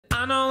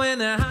I know when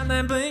the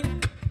hotline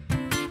bling,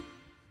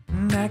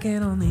 that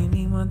can only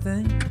mean one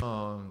thing.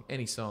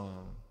 Any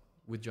song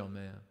with John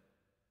Mayer.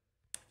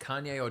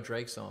 Kanye or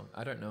Drake song.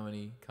 I don't know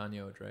any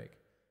Kanye or Drake.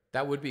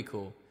 That would be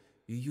cool.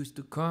 You used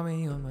to call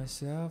me on my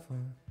cell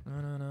phone.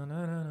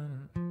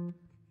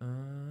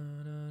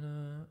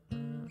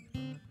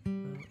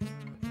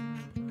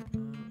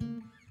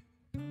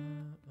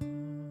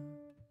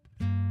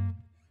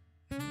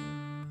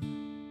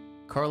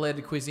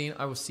 Correlated cuisine.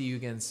 I will see you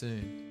again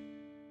soon.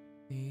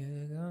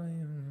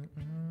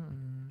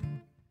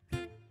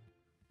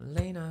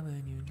 Late night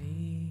when you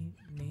need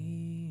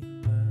me,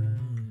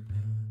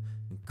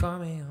 you call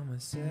me on my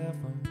cell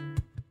phone.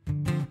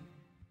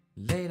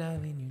 Late night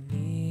when you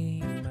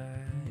need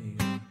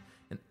my,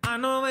 and I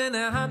know when the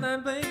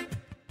hotline bling,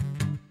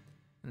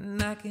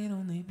 and I can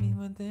only be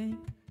one thing.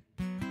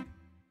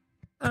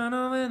 I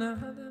know when the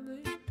hotline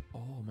bling.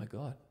 Oh my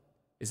God,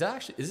 is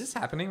this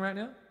happening right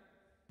now?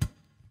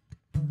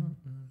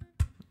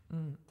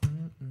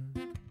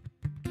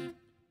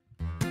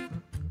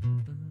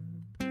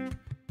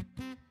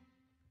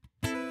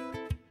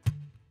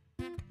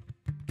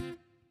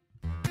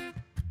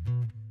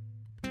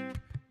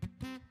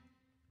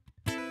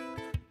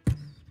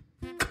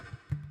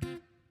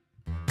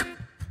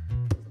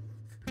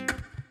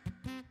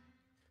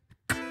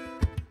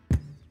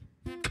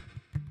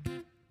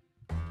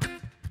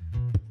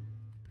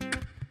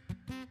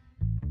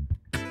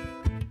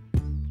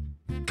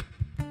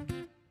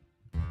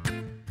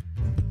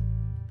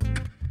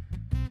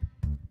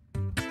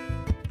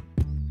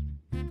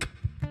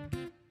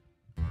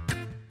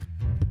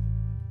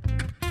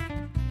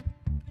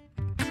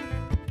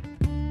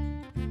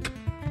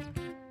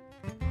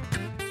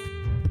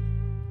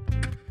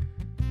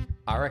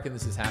 I reckon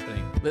this is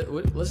happening.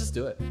 Let's just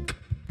do it.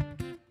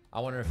 I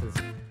wonder if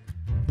it's...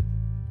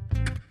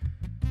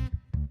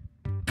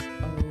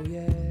 Oh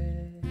yeah.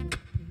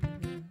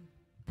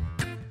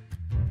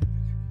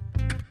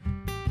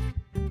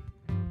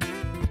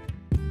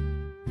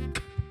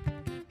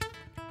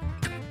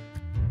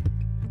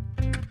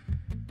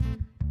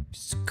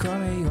 Just call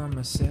me on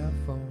my cell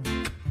phone.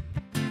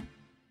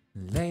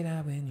 Late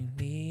night when you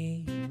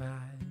need my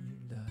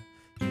love.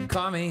 You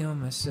call me on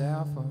my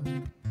cell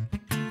phone.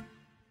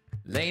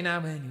 Late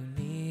night when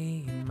you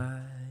need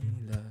my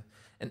love.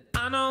 And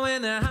I know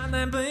when the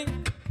hotline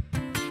bling,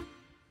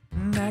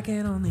 that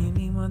can only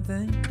mean one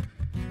thing.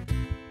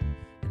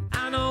 And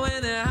I know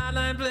when the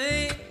hotline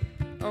bling,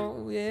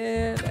 oh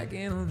yeah, that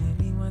can only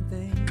mean one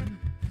thing.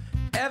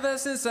 Ever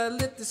since I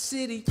lit the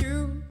city,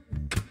 you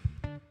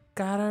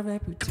got a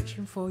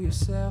reputation for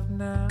yourself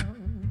now.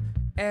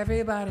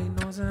 Everybody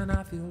knows and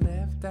I feel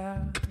left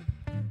out.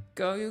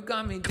 Girl, you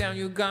got me down,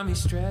 you got me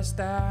stressed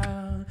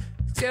out.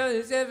 Tell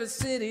this every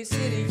city,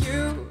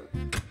 you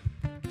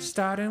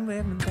starting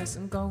with me, that's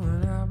I'm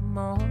going out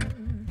more.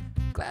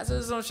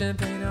 Glasses of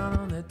champagne out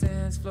on the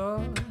dance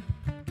floor,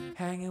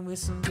 hanging with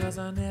some girls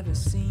I never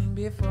seen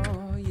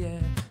before. Yeah,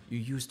 you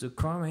used to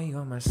call me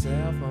on my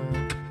cell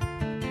phone.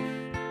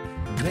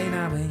 Late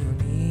night when you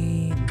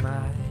need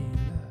my love,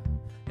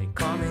 they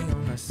call me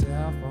on my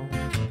cell phone.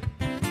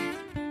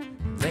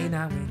 Late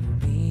night when you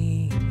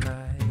need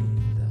my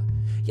love.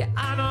 Yeah,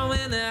 I know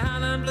when the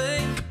hotline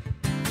bling.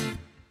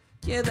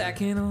 Yeah, that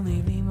can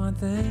only mean one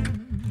thing.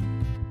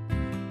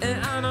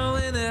 And I know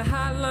when the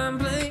hotline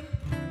bling,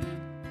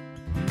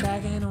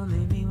 that can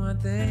only mean one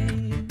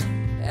thing.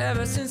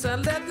 Ever since I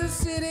left the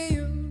city,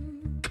 you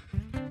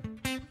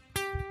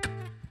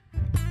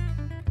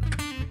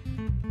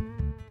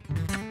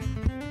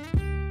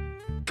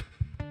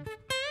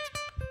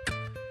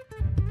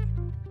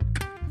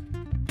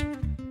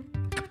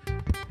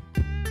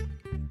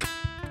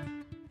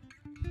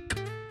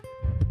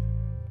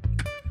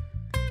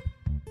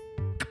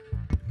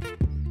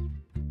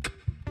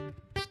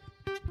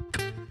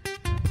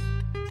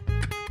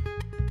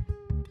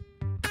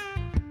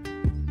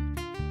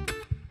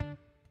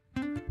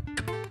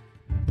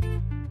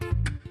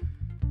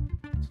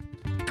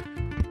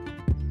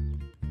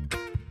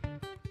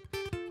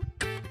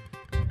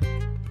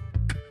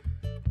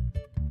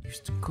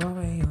used to call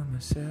me on my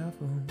cell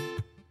phone.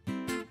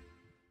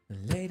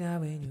 Late night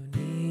when you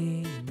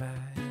need my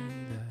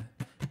love,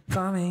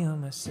 call me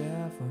on my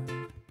cell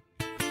phone.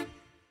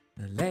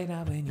 Late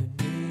night when you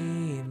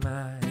need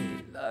my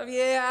love.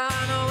 Yeah,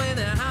 I know when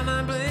the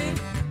hotline bling,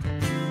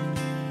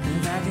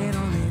 that can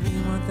only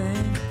mean one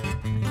thing.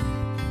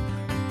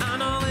 I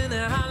know when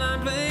the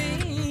hotline bling,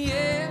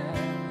 yeah,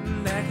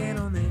 that can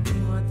only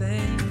mean one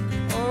thing.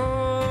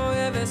 Oh,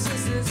 ever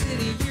since the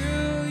city, you.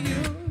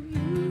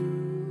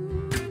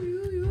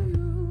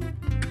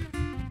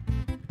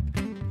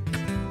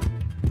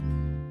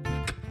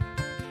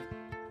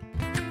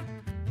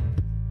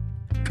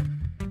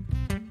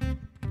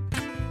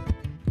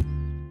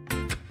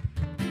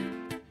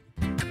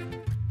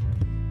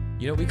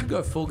 You know, we could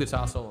go full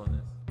guitar solo on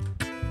this.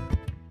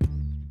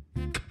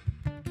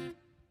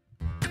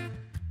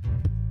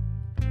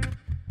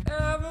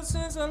 Ever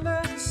since I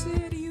left the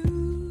city,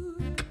 you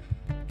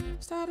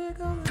started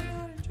going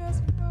out and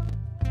dressing up.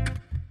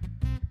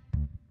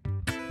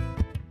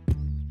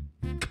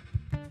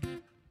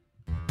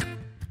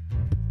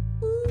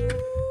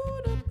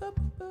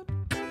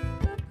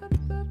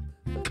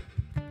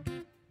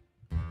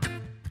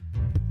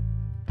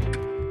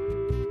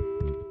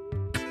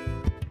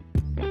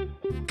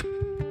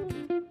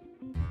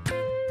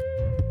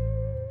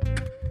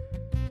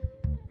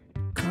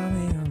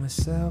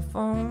 cell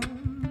phone.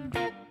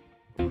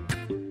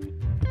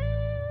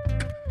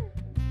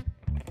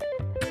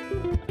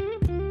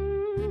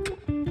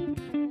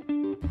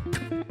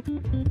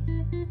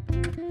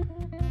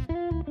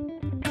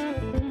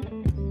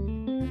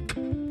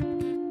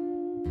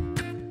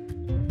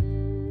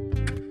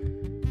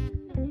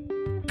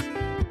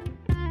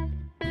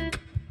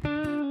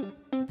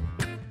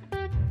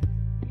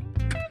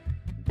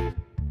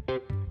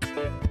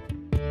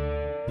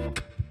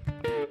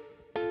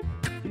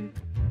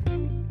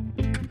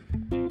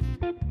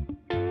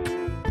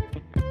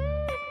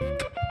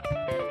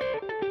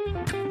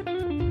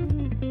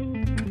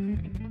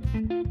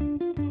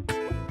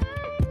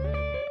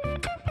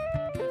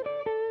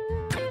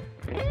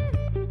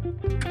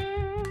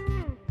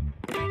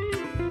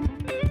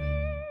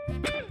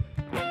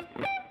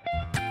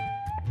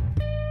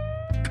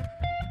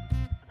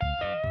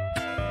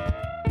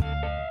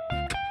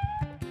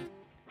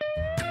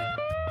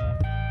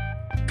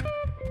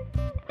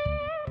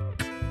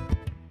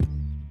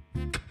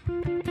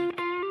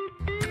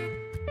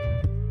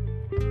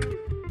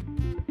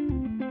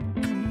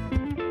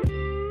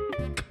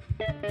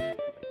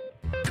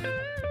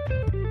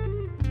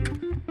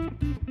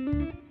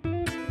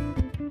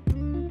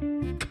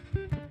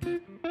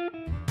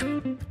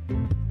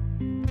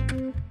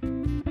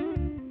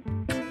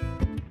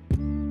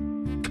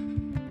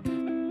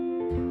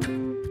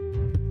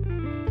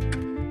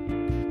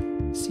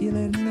 See you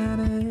later,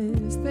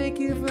 Nanas. Thank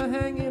you for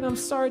hanging. I'm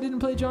sorry I didn't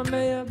play John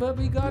Mayer, but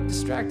we got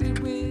distracted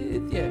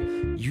with, yeah.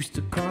 Used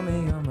to call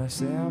me on my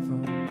cell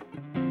phone.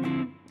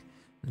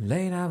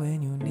 Late out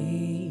when you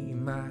need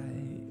my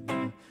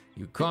love.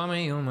 You call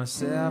me on my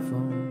cell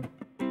phone.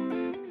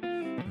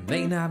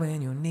 Late night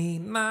when you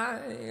need my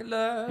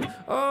love.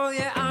 Oh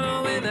yeah, I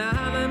know when the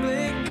hotline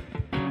bling,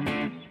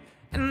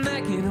 and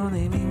that can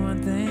only mean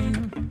one thing.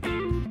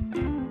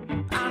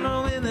 I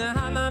know when the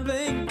hotline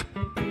bling,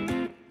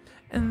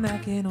 and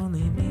that can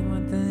only mean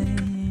one thing.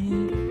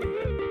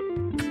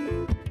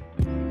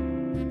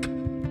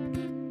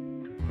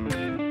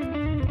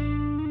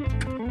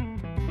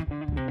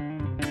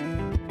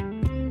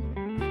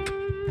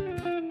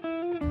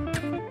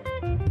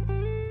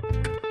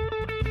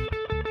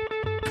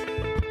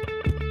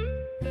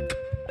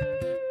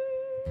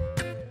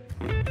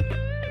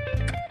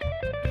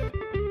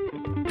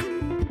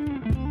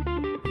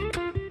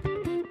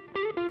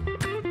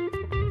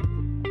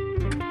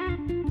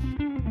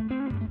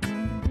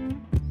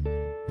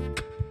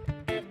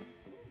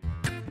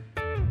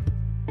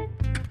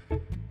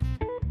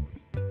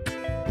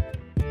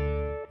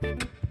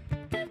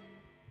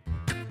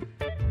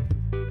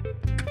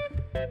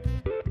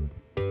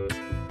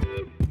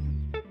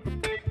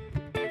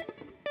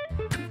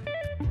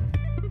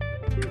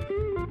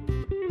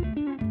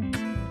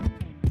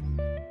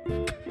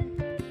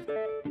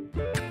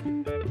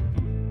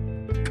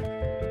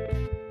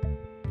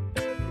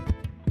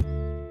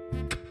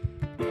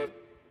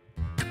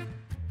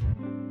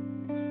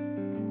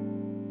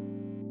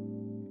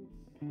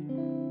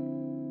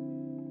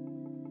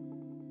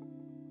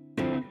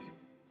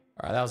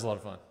 All right, that was a lot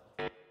of fun.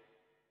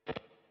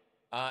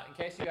 In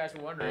case you guys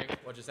were wondering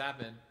what just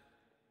happened,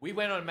 we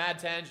went on a mad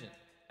tangent,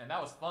 and that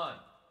was fun.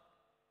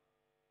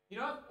 You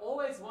know, I've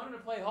always wanted to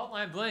play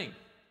Hotline Bling.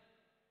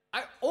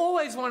 I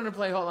always wanted to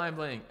play Hotline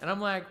Bling, and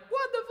I'm like,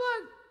 what the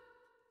fuck?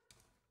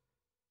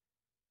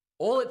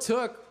 All it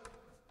took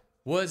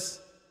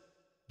was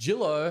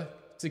JILO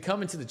to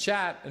come into the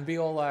chat and be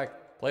all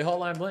like, play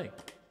Hotline Bling.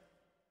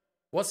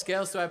 What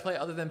scales do I play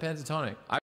other than pentatonic?